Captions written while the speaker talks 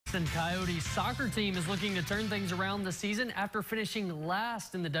And Coyotes soccer team is looking to turn things around this season after finishing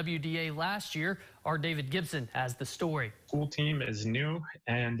last in the WDA last year. Our David Gibson has the story. School team is new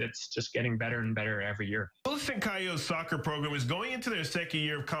and it's just getting better and better every year. Williston Coyotes soccer program is going into their second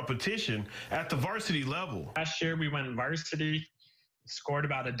year of competition at the varsity level. Last year we went varsity, scored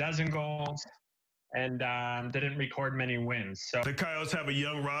about a dozen goals, and didn't record many wins. So the Coyotes have a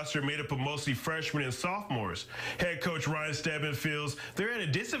young roster made up of mostly freshmen and sophomores. Head coach Ryan Stebbins feels they're at a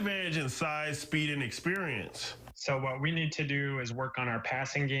disadvantage in size, speed, and experience. So what we need to do is work on our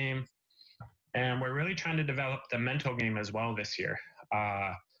passing game, and we're really trying to develop the mental game as well this year.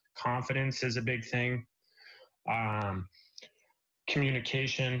 Confidence is a big thing.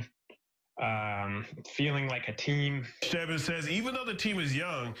 Communication. Feeling like a team. Stebbins says even though the team is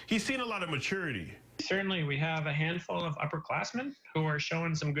young, he's seen a lot of maturity. Certainly, we have a handful of upperclassmen who are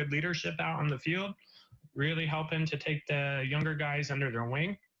showing some good leadership out on the field, really helping to take the younger guys under their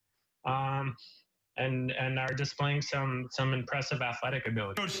wing, and are displaying some impressive athletic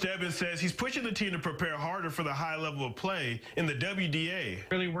ability. Coach Stebbins says he's pushing the team to prepare harder for the high level of play in the WDA.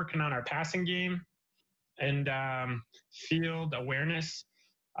 Really working on our passing game and field awareness.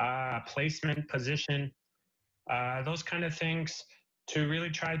 Placement, position, those kind of things to really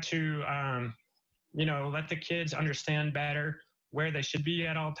try to, let the kids understand better where they should be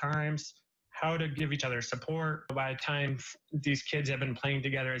at all times, how to give each other support. By the time these kids have been playing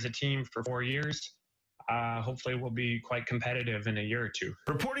together as a team for 4 years, hopefully we'll be quite competitive in a year or two.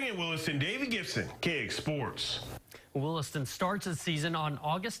 Reporting in Williston, David Gibson, KX Sports. Williston starts the season on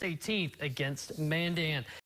August 18th against Mandan.